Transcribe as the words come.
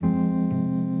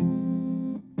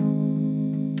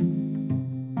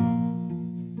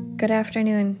Good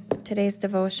afternoon. Today's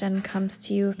devotion comes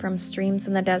to you from Streams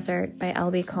in the Desert by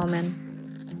L.B. Coleman.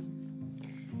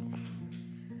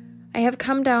 I have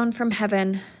come down from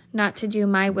heaven, not to do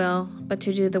my will, but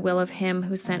to do the will of him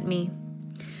who sent me.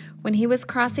 When he was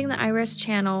crossing the Irish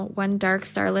Channel one dark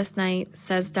starless night,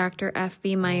 says Dr.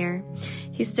 F.B. Meyer,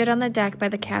 he stood on the deck by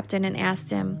the captain and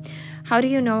asked him, "How do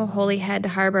you know Holyhead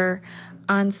Harbor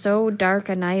on so dark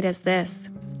a night as this?"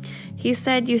 He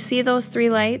said, "You see those three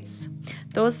lights?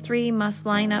 Those three must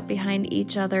line up behind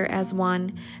each other as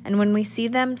one, and when we see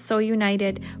them so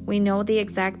united, we know the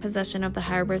exact position of the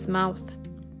harbor's mouth."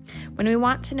 When we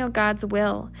want to know God's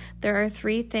will, there are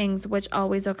three things which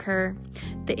always occur: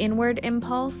 the inward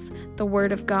impulse, the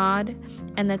word of God,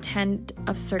 and the tent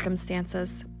of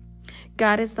circumstances.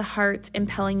 God is the heart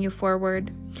impelling you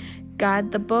forward.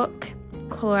 God the book,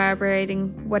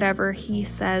 corroborating whatever he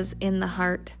says in the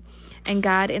heart. And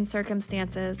God in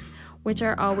circumstances, which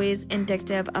are always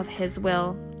indicative of his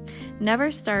will. Never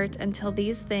start until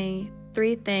these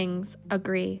three things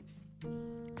agree.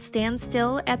 Stand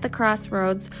still at the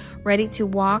crossroads, ready to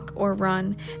walk or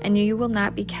run, and you will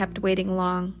not be kept waiting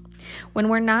long. When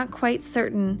we're not quite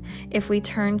certain if we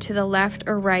turn to the left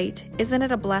or right, isn't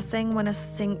it a blessing when a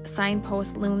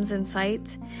signpost looms in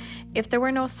sight? If there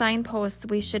were no signposts,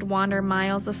 we should wander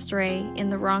miles astray in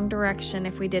the wrong direction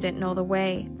if we didn't know the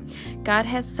way. God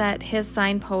has set his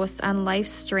signposts on life's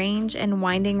strange and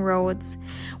winding roads.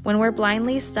 When we're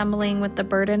blindly stumbling with the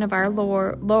burden of our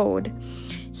load,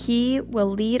 he will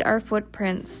lead our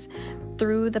footprints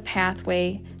through the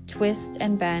pathway, twist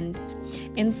and bend.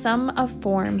 In some of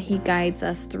form he guides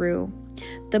us through.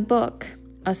 The book,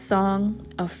 a song,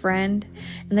 a friend.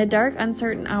 In the dark,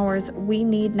 uncertain hours, we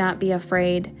need not be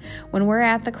afraid. When we're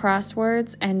at the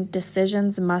crossroads and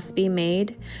decisions must be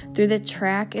made, through the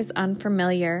track is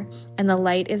unfamiliar and the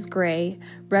light is gray,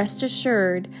 rest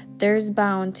assured there's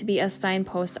bound to be a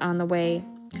signpost on the way.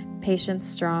 Patience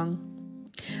strong.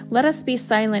 Let us be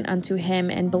silent unto him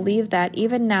and believe that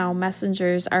even now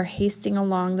messengers are hasting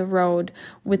along the road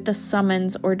with the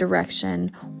summons or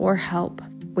direction or help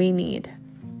we need.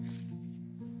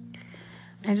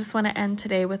 I just want to end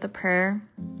today with a prayer.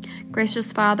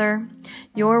 Gracious Father,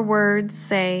 your words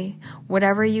say,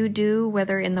 whatever you do,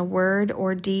 whether in the word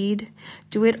or deed,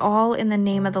 do it all in the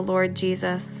name of the Lord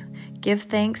Jesus. Give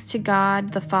thanks to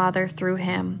God the Father through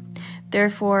him.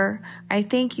 Therefore, I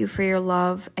thank you for your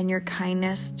love and your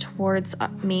kindness towards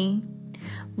me.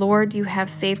 Lord, you have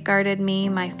safeguarded me,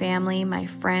 my family, my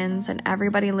friends, and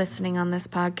everybody listening on this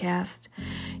podcast.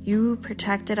 You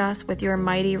protected us with your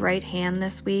mighty right hand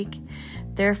this week.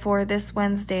 Therefore, this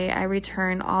Wednesday, I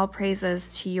return all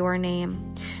praises to your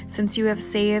name, since you have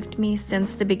saved me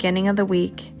since the beginning of the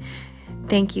week.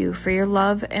 Thank you for your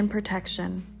love and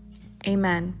protection.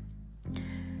 Amen.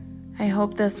 I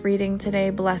hope this reading today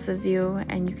blesses you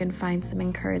and you can find some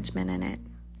encouragement in it.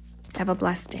 Have a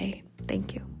blessed day.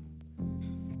 Thank you.